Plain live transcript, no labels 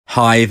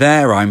Hi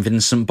there, I'm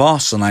Vincent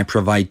Boss and I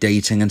provide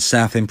dating and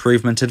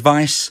self-improvement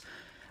advice.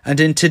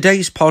 And in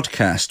today's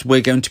podcast,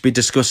 we're going to be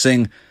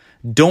discussing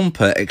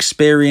Dumper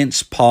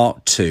Experience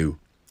Part 2.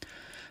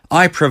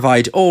 I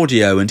provide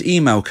audio and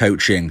email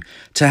coaching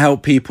to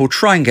help people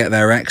try and get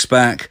their ex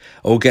back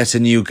or get a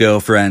new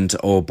girlfriend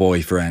or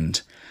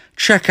boyfriend.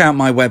 Check out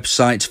my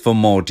website for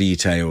more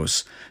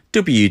details,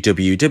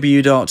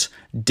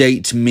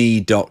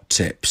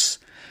 www.dateme.tips.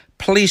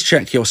 Please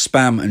check your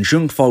spam and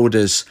junk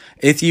folders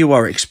if you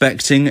are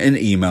expecting an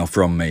email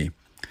from me.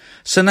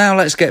 So now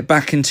let's get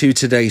back into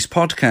today's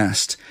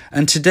podcast,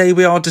 and today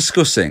we are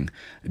discussing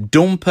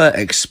Dumper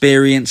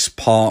Experience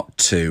Part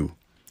 2.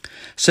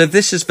 So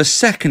this is the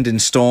second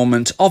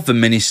instalment of the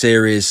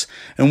mini-series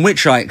in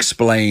which I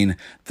explain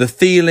the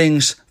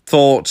feelings,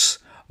 thoughts,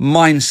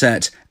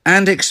 mindset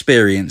and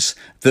experience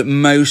that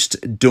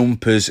most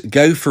dumpers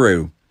go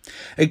through.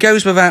 It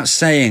goes without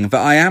saying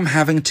that I am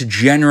having to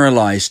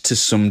generalise to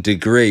some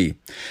degree,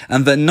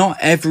 and that not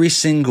every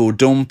single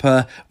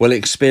dumper will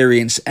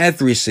experience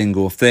every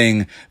single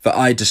thing that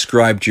I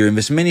described during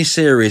this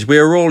mini-series. We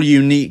are all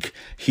unique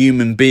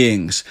human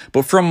beings,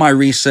 but from my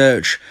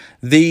research,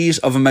 these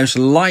are the most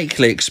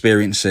likely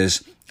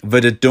experiences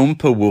that a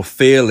dumper will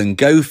feel and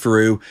go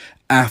through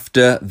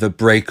after the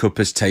breakup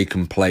has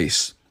taken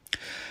place.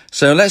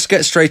 So let's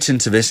get straight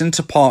into this,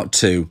 into part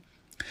 2.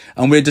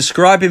 And we're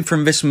describing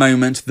from this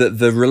moment that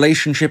the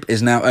relationship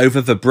is now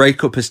over, the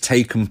breakup has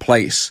taken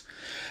place.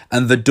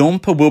 And the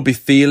dumper will be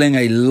feeling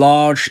a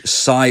large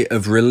sigh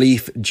of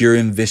relief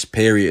during this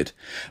period.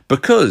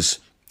 Because,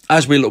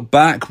 as we look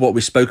back, what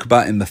we spoke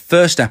about in the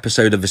first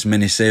episode of this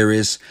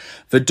mini-series,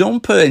 the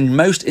dumper in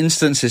most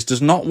instances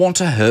does not want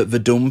to hurt the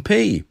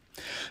dumpee.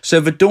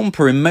 So the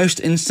dumper in most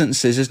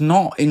instances is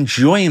not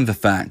enjoying the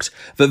fact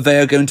that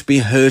they are going to be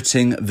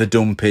hurting the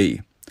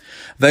dumpee.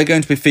 They're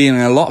going to be feeling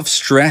a lot of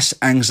stress,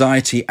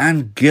 anxiety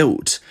and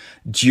guilt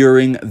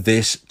during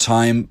this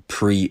time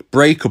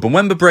pre-breakup. And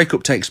when the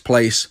breakup takes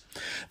place,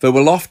 there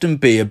will often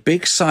be a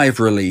big sigh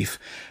of relief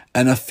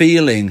and a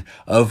feeling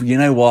of, you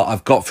know what,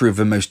 I've got through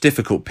the most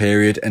difficult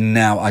period and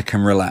now I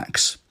can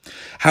relax.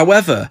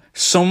 However,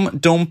 some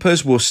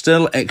dumpers will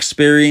still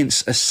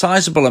experience a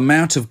sizable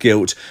amount of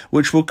guilt,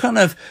 which will kind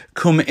of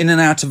come in and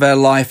out of their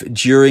life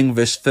during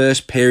this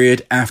first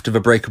period after the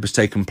breakup has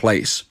taken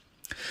place.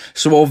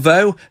 So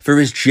although there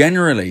is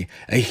generally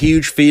a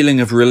huge feeling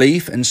of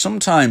relief, and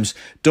sometimes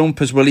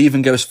dumpers will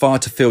even go as far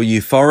to feel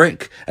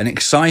euphoric and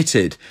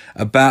excited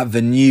about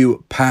the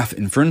new path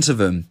in front of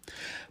them,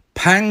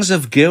 pangs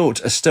of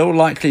guilt are still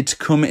likely to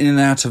come in and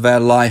out of their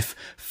life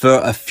for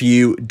a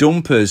few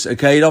dumpers.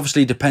 Okay, it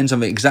obviously depends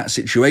on the exact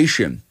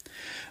situation.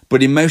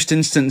 But in most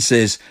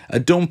instances, a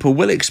dumper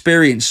will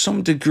experience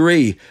some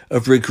degree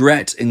of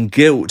regret and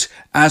guilt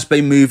as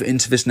they move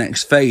into this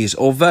next phase,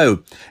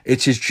 although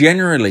it is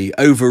generally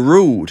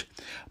overruled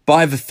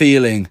by the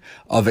feeling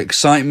of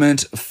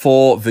excitement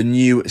for the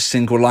new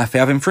single life they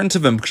have in front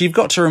of them. Because you've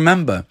got to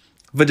remember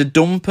that a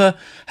dumper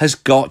has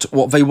got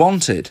what they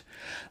wanted.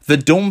 The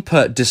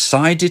dumper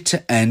decided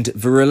to end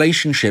the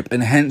relationship,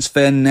 and hence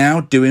they're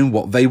now doing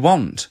what they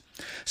want.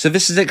 So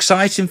this is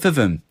exciting for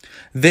them.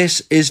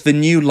 This is the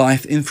new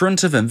life in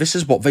front of them. This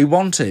is what they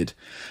wanted.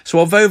 So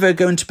although they're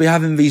going to be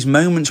having these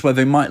moments where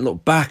they might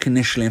look back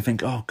initially and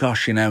think, oh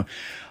gosh, you know,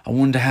 I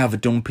wonder how the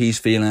dumpee's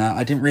feeling.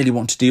 I didn't really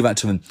want to do that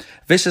to them.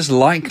 This is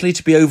likely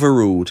to be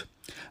overruled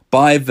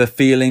by the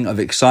feeling of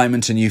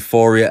excitement and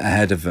euphoria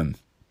ahead of them.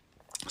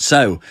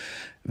 So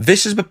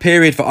this is the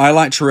period that I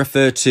like to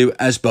refer to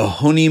as the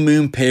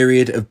honeymoon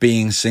period of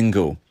being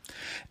single.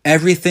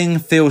 Everything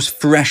feels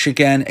fresh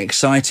again,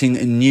 exciting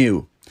and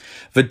new.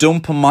 The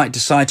dumper might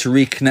decide to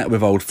reconnect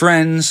with old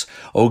friends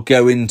or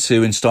go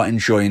into and start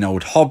enjoying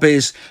old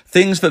hobbies,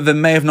 things that they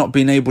may have not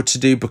been able to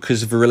do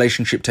because of the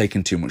relationship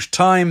taking too much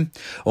time,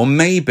 or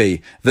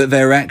maybe that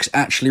their ex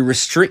actually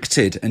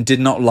restricted and did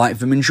not like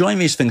them enjoying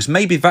these things.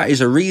 Maybe that is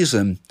a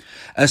reason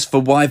as for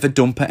why the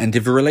dumper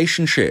ended the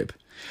relationship.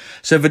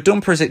 So the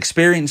dumper is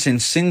experiencing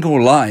single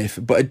life,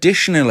 but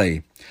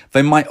additionally,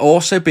 they might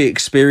also be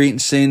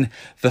experiencing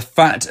the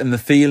fact and the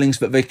feelings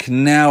that they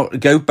can now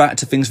go back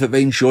to things that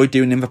they enjoyed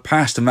doing in the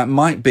past. And that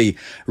might be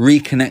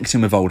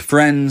reconnecting with old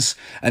friends,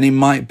 and it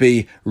might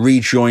be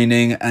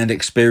rejoining and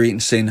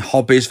experiencing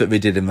hobbies that they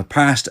did in the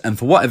past. And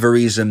for whatever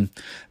reason,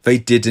 they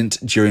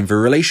didn't during the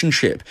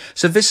relationship.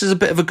 So this is a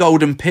bit of a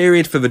golden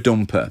period for the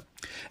dumper.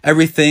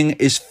 Everything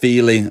is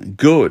feeling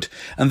good,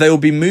 and they will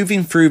be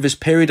moving through this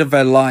period of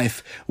their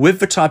life with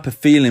the type of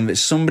feeling that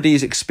somebody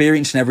is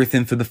experiencing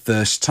everything for the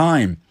first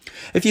time.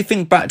 If you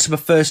think back to the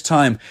first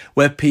time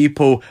where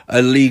people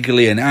are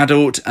legally an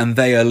adult and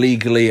they are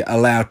legally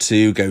allowed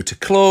to go to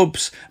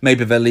clubs,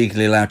 maybe they're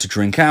legally allowed to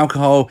drink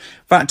alcohol,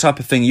 that type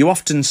of thing, you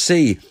often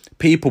see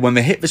people, when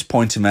they hit this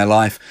point in their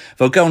life,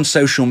 they'll go on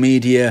social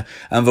media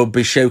and they'll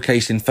be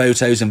showcasing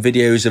photos and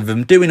videos of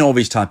them doing all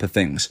these type of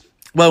things.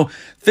 Well,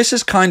 this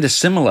is kind of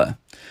similar.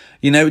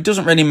 It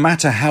doesn't really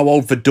matter how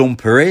old the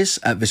dumper is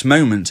at this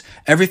moment.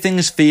 Everything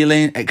is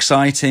feeling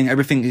exciting.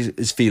 Everything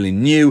is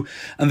feeling new.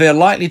 And they are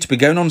likely to be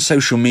going on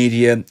social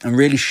media and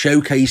really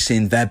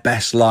showcasing their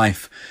best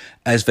life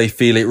as they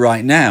feel it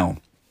right now.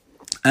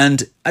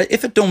 And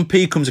if a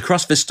dumpy comes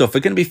across this stuff,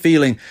 they're going to be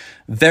feeling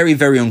very,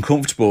 very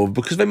uncomfortable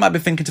because they might be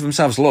thinking to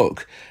themselves,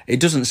 look, it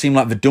doesn't seem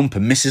like the dumper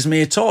misses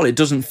me at all. It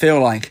doesn't feel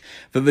like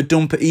that the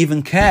dumper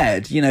even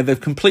cared. They've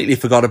completely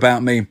forgot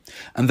about me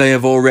and they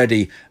have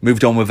already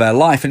moved on with their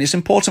life. And it's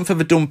important for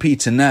the dumpy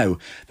to know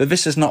that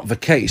this is not the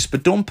case. The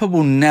dumper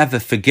will never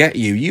forget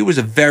you. You was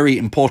a very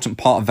important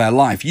part of their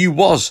life. You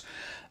was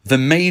the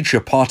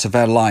major part of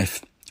their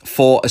life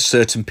for a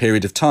certain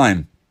period of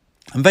time.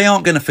 And they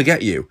aren't going to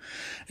forget you.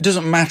 It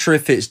doesn't matter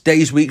if it's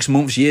days, weeks,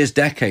 months, years,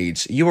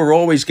 decades. You are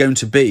always going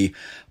to be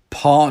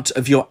part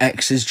of your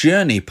ex's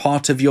journey,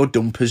 part of your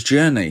dumper's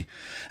journey.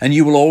 And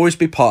you will always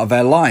be part of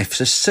their life.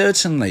 So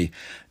certainly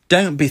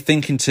don't be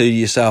thinking to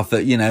yourself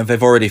that,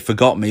 they've already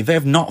forgot me. They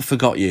have not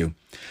forgot you.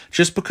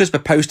 Just because they're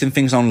posting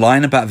things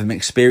online about them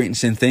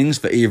experiencing things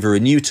that either are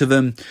new to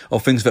them or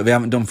things that they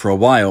haven't done for a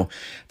while,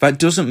 that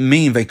doesn't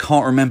mean they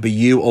can't remember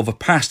you or the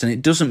past. And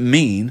it doesn't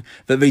mean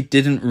that they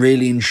didn't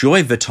really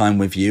enjoy the time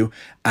with you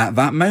at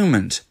that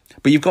moment.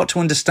 But you've got to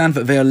understand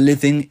that they are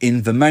living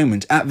in the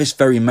moment. At this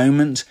very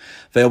moment,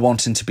 they are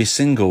wanting to be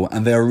single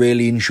and they are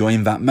really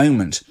enjoying that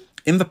moment.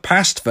 In the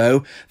past,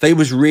 though, they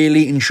was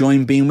really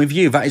enjoying being with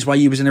you. That is why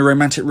you was in a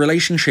romantic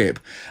relationship.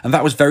 And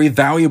that was very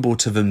valuable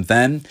to them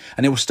then,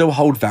 and it will still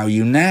hold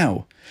value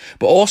now.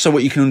 But also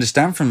what you can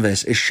understand from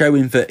this is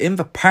showing that in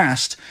the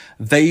past,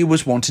 they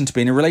was wanting to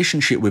be in a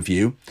relationship with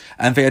you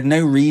and they had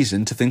no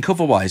reason to think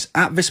otherwise.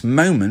 At this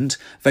moment,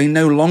 they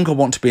no longer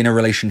want to be in a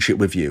relationship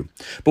with you.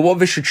 But what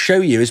this should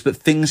show you is that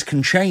things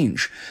can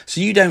change.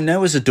 So you don't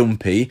know as a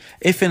dumpy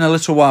if in a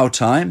little while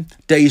time,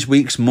 days,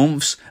 weeks,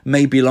 months,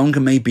 maybe longer,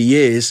 maybe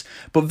years,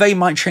 but they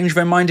might change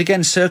their mind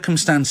again.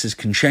 Circumstances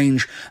can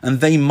change and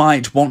they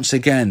might once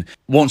again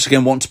want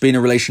to be in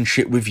a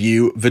relationship with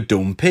you, the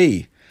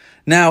dumpy.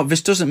 Now,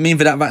 this doesn't mean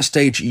that at that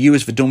stage, you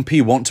as the dumpy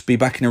want to be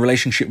back in a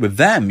relationship with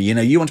them.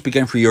 You want to be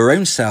going through your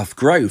own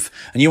self-growth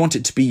and you want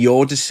it to be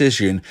your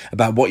decision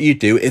about what you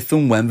do if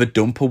and when the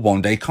dumper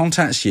one day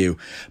contacts you.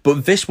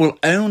 But this will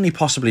only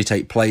possibly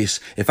take place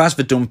if as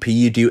the dumpy,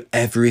 you do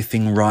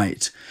everything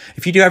right.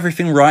 If you do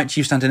everything right,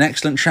 you stand an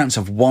excellent chance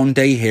of one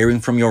day hearing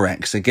from your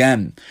ex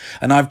again.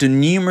 And I've done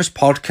numerous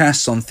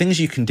podcasts on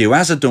things you can do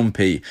as a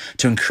dumpy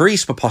to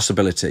increase the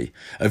possibility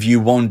of you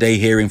one day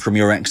hearing from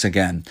your ex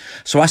again.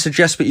 So I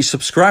suggest that you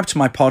subscribe to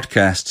my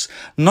podcasts,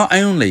 not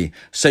only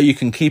so you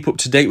can keep up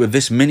to date with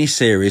this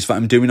mini-series that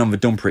I'm doing on the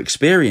dumper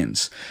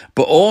experience,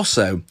 but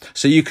also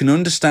so you can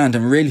understand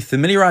and really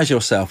familiarise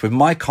yourself with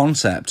my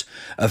concept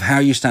of how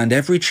you stand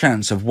every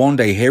chance of one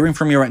day hearing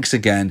from your ex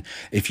again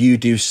if you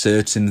do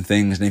certain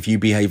things and if you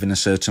behave in a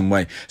certain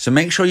way. So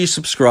make sure you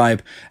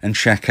subscribe and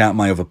check out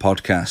my other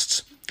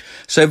podcasts.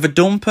 So the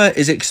dumper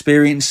is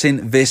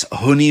experiencing this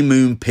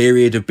honeymoon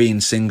period of being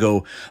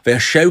single. They are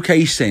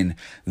showcasing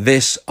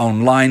this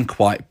online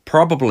quite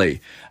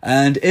probably.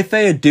 And if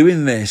they are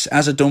doing this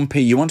as a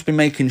dumpy, you want to be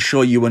making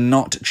sure you are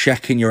not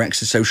checking your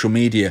ex's social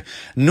media.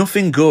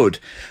 Nothing good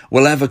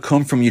will ever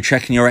come from you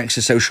checking your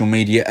ex's social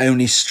media,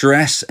 only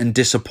stress and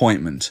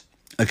disappointment.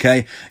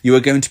 Okay? You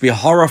are going to be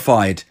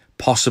horrified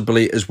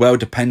possibly as well,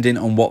 depending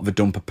on what the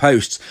dumper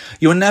posts.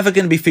 You're never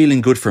going to be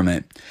feeling good from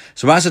it.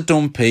 So as a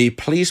dumpy,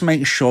 please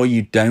make sure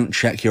you don't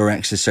check your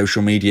ex's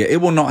social media. It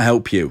will not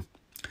help you.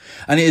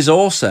 And it is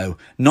also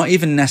not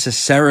even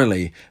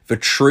necessarily the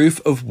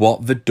truth of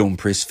what the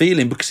dumper is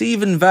feeling, because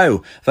even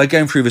though they're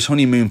going through this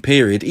honeymoon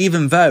period,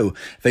 even though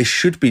they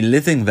should be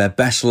living their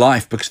best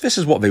life because this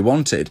is what they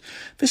wanted,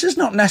 this is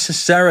not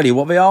necessarily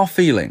what they are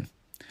feeling.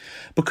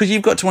 Because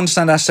you've got to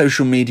understand how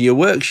social media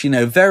works.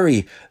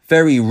 Very,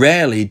 very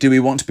rarely do we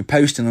want to be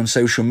posting on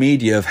social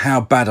media of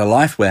how bad a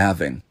life we're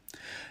having.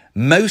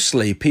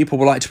 Mostly people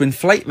will like to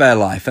inflate their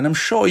life, and I'm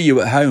sure you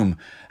at home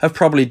have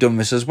probably done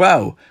this as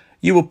well.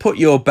 You will put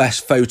your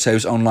best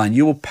photos online.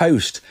 You will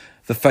post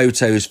the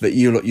photos that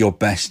you look your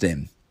best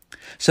in.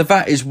 So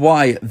that is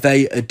why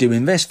they are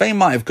doing this. They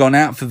might have gone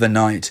out for the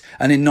night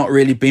and it not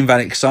really been that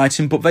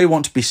exciting, but they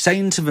want to be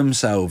saying to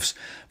themselves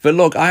that,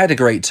 look, I had a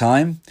great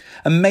time.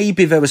 And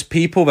maybe there was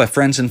people, their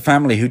friends and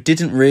family, who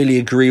didn't really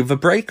agree with the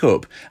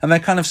breakup. And they're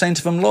kind of saying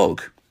to them,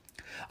 look,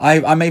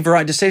 I made the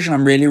right decision.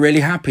 I'm really, really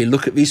happy.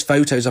 Look at these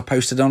photos I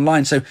posted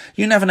online. So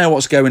you never know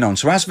what's going on.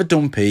 So as for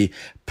dumpy,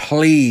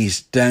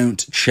 please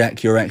don't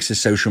check your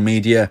ex's social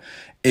media.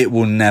 It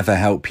will never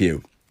help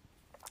you.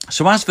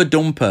 So as the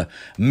dumper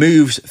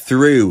moves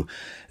through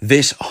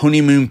this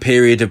honeymoon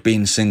period of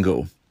being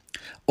single,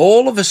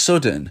 all of a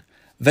sudden,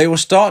 they will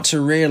start to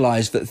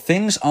realise that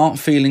things aren't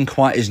feeling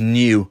quite as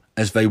new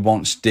as they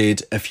once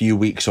did a few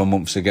weeks or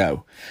months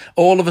ago.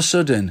 All of a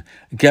sudden,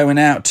 going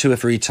out 2 or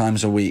 3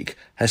 times a week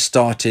has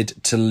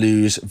started to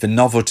lose the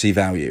novelty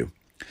value.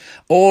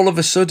 All of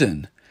a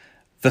sudden,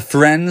 the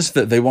friends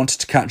that they wanted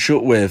to catch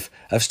up with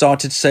have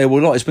started to say,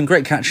 well, look, it's been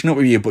great catching up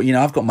with you, but,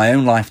 I've got my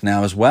own life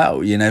now as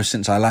well,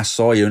 since I last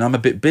saw you and I'm a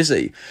bit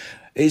busy.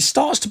 it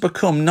starts to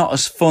become not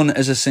as fun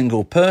as a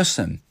single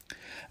person.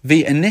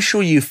 The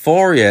initial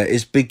euphoria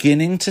is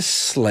beginning to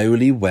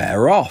slowly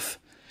wear off.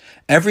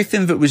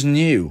 Everything that was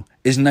new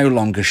is no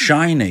longer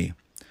shiny.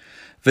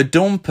 The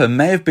dumper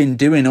may have been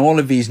doing all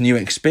of these new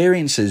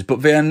experiences,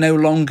 but they are no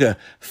longer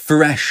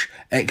fresh,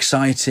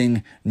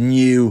 exciting,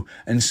 new,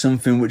 and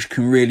something which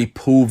can really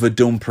pull the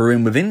dumper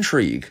in with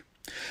intrigue.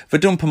 The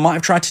dumper might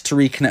have tried to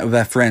reconnect with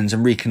their friends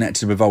and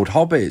reconnected with old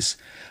hobbies,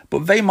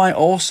 but they might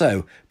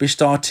also be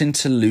starting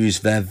to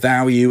lose their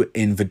value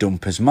in the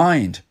dumper's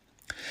mind.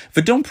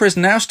 The dumper is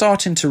now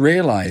starting to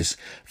realise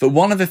that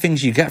one of the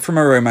things you get from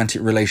a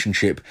romantic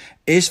relationship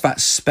is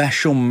that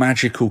special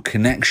magical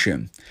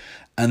connection.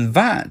 And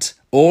that,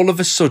 all of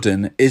a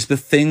sudden, is the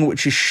thing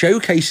which is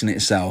showcasing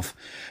itself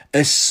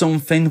as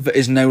something that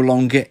is no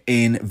longer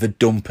in the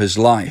dumper's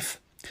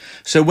life.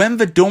 So when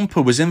the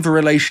dumper was in the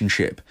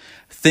relationship,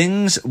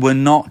 things were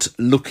not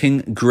looking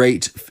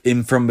great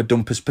from the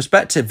dumper's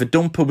perspective. The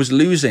dumper was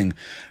losing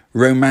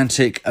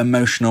romantic,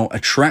 emotional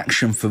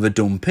attraction for the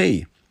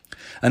dumpee.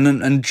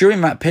 And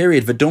during that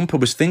period, the dumper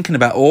was thinking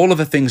about all of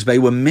the things they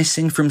were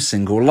missing from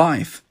single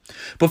life.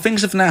 But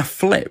things have now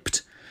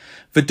flipped.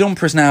 The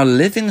dumper is now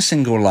living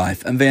single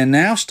life, and they are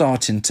now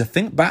starting to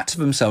think back to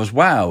themselves,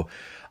 wow,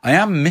 I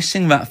am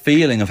missing that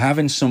feeling of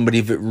having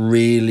somebody that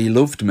really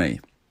loved me.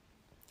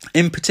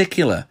 In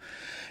particular,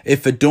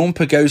 if a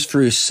dumper goes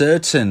through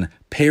certain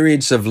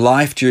periods of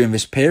life during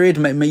this period,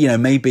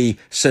 maybe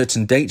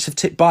certain dates have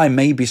ticked by,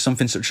 maybe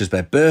something such as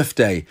their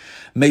birthday,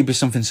 maybe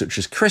something such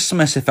as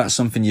Christmas, if that's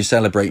something you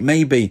celebrate,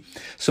 maybe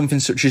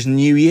something such as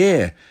New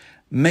Year,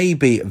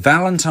 maybe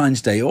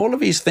Valentine's Day, all of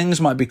these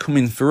things might be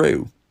coming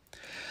through.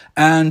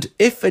 And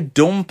if a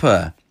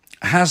dumper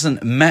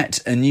hasn't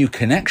met a new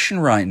connection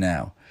right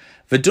now,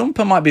 the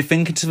dumper might be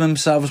thinking to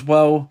themselves,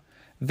 well,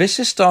 this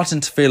is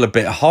starting to feel a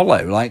bit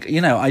hollow.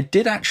 I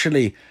did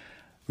actually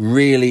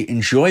really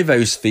enjoy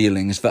those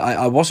feelings that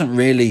I wasn't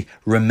really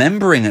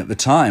remembering at the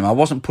time. I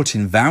wasn't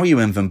putting value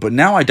in them, but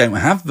now I don't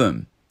have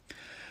them.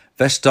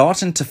 They're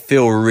starting to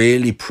feel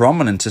really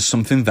prominent as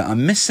something that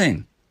I'm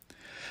missing.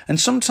 And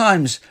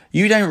sometimes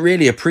you don't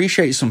really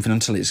appreciate something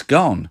until it's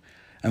gone.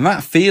 And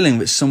that feeling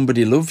that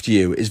somebody loved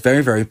you is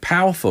very, very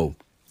powerful.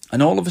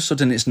 And all of a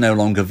sudden it's no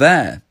longer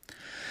there.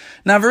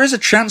 Now, there is a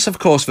chance, of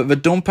course, that the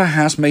dumper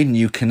has made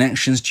new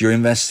connections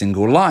during their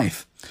single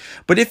life.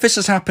 But if this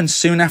has happened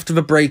soon after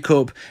the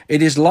breakup,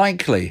 it is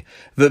likely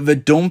that the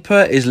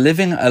dumper is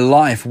living a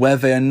life where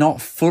they are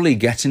not fully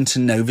getting to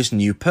know this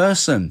new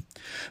person.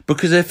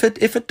 Because if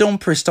a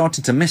dumper is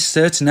starting to miss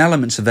certain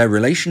elements of their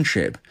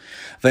relationship,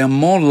 they are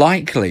more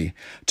likely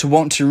to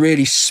want to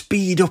really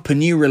speed up a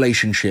new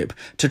relationship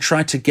to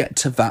try to get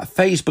to that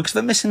phase, because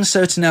they're missing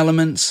certain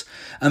elements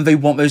and they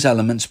want those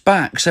elements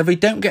back. So they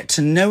don't get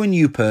to know a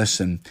new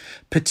person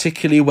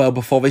particularly well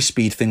before they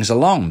speed things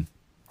along.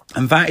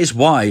 And that is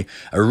why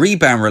a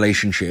rebound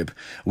relationship,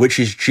 which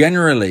is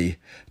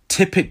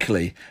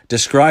typically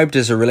described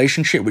as a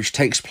relationship which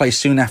takes place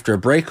soon after a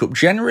breakup,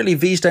 generally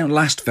these don't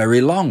last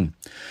very long,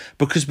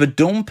 because the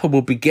dumper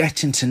will be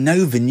getting to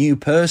know the new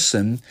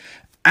person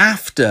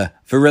after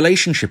the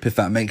relationship, if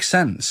that makes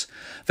sense.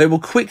 They will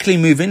quickly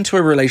move into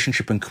a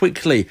relationship and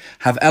quickly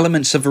have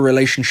elements of a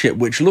relationship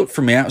which look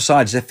from the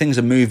outside as if things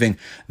are moving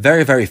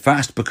very, very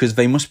fast, because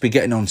they must be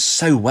getting on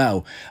so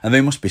well and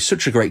they must be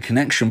such a great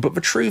connection. But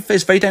the truth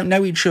is they don't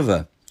know each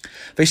other.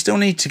 They still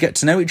need to get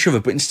to know each other,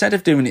 but instead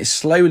of doing it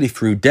slowly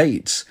through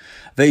dates,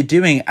 they're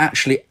doing it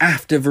actually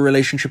after the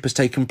relationship has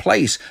taken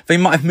place. They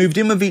might have moved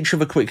in with each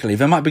other quickly.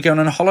 They might be going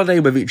on a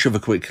holiday with each other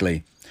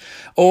quickly.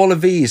 All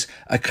of these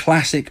are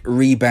classic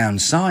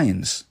rebound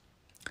signs.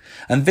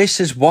 And this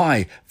is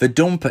why the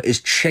dumper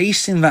is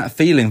chasing that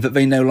feeling that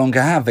they no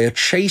longer have. They are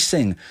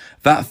chasing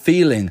that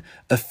feeling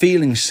of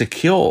feeling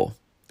secure.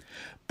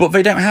 But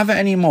they don't have it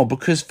anymore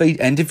because they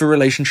ended the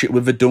relationship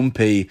with the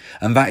dumpee,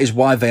 and that is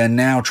why they are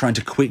now trying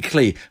to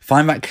quickly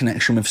find that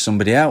connection with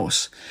somebody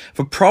else.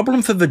 The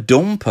problem for the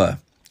dumper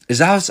is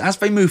as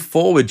they move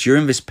forward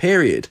during this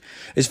period,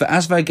 is that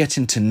as they're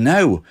getting to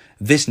know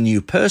this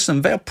new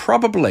person, they're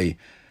probably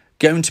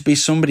going to be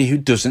somebody who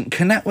doesn't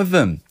connect with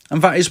them.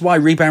 And that is why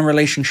rebound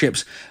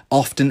relationships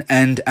often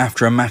end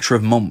after a matter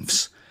of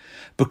months.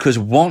 Because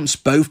once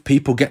both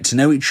people get to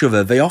know each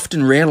other, they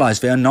often realise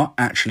they are not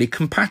actually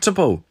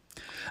compatible.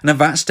 And at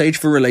that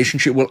stage, the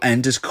relationship will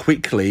end as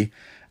quickly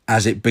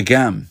as it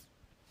began.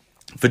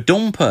 The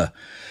dumper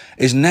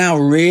is now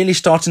really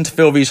starting to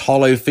feel these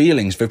hollow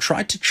feelings. They've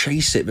tried to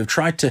chase it. They've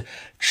tried to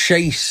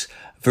chase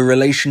the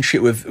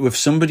relationship with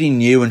somebody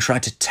new and try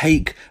to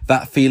take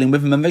that feeling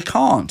with them, and they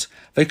can't.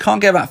 They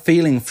can't get that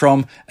feeling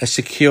from a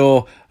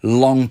secure,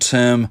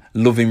 long-term,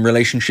 loving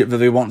relationship that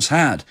they once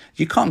had.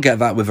 You can't get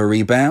that with a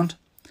rebound.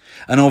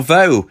 And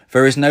although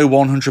there is no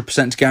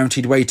 100%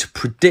 guaranteed way to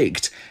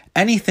predict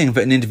anything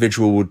that an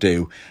individual will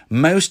do,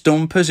 most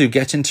dumpers who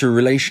get into a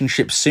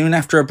relationship soon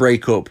after a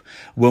breakup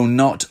will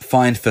not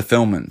find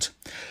fulfillment.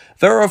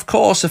 There are, of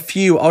course, a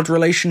few odd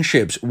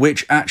relationships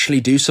which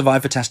actually do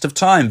survive a test of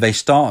time. They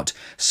start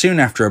soon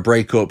after a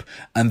breakup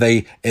and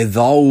they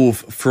evolve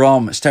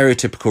from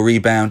stereotypical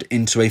rebound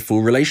into a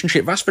full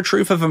relationship. That's the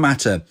truth of the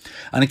matter.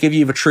 And I give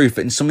you the truth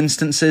that in some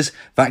instances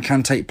that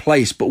can take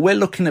place, but we're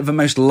looking at the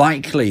most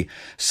likely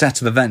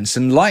set of events.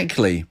 And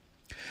likely,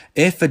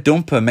 if a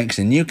dumper makes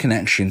a new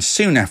connection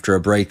soon after a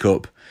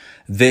breakup,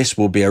 this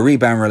will be a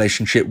rebound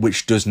relationship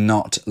which does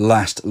not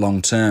last long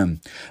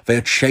term. They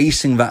are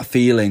chasing that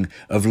feeling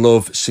of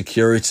love,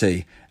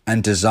 security,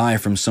 and desire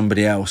from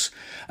somebody else.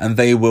 And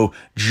they will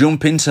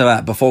jump into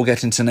that before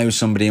getting to know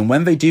somebody. And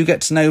when they do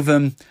get to know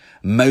them,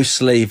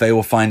 mostly they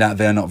will find out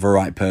they're not the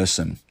right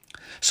person.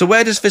 So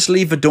where does this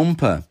leave a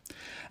dumper?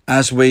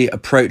 As we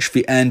approach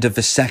the end of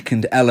the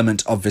second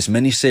element of this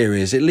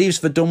mini-series, it leaves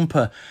the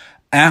dumper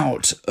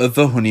out of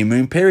the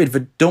honeymoon period.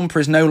 The dumper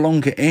is no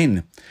longer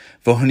in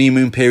the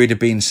honeymoon period of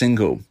being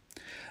single.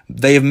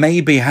 They have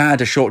maybe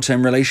had a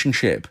short-term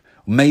relationship.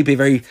 Maybe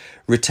they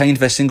retained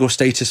their single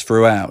status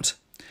throughout.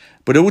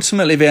 But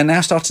ultimately, they are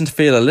now starting to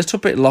feel a little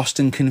bit lost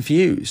and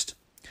confused.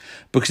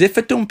 Because if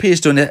the dumpy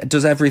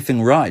does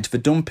everything right, the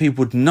dumpy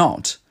would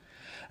not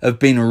have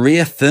been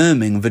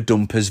reaffirming the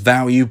dumper's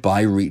value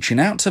by reaching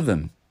out to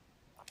them.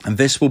 And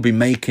this will be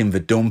making the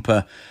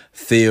dumper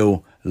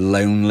feel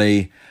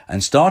lonely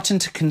and starting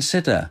to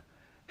consider,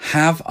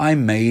 have I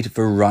made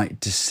the right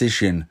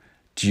decision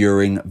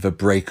during the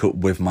breakup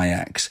with my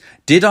ex?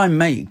 Did I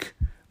make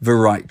the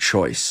right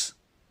choice?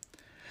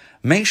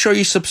 Make sure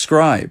you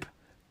subscribe,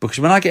 because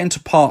when I get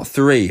into part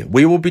 3,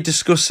 we will be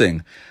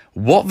discussing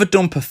what the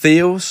dumper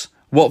feels,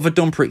 what the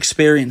dumper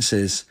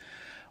experiences,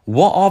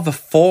 what are the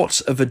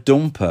thoughts of a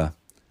dumper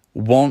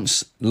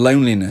once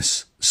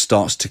loneliness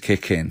starts to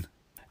kick in.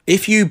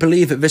 If you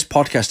believe that this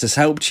podcast has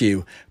helped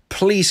you,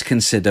 please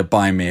consider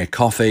buying me a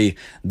coffee.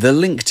 The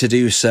link to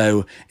do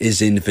so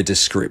is in the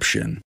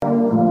description.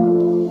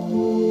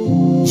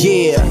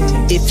 Yeah,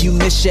 if you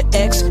miss your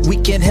ex, we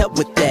can help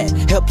with that.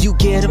 Help you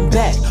get him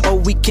back, or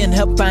we can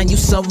help find you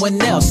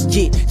someone else.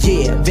 Yeah,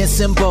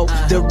 Vincent,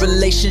 the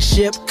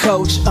relationship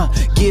coach,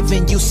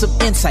 giving you some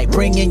insight,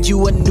 bringing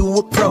you a new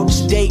approach.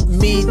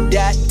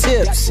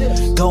 DateMe.tips,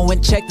 go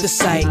and check the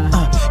site,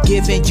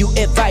 giving you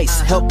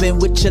advice, helping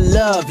with your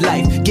love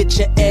life. Get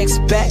your ex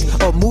back,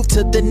 or move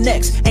to the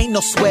next. Ain't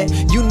no sweat,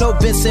 you know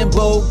Vincent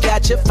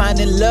got you.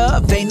 Finding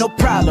love ain't no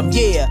problem.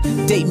 Yeah,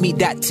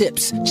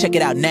 DateMe.tips, check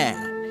it out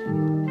now.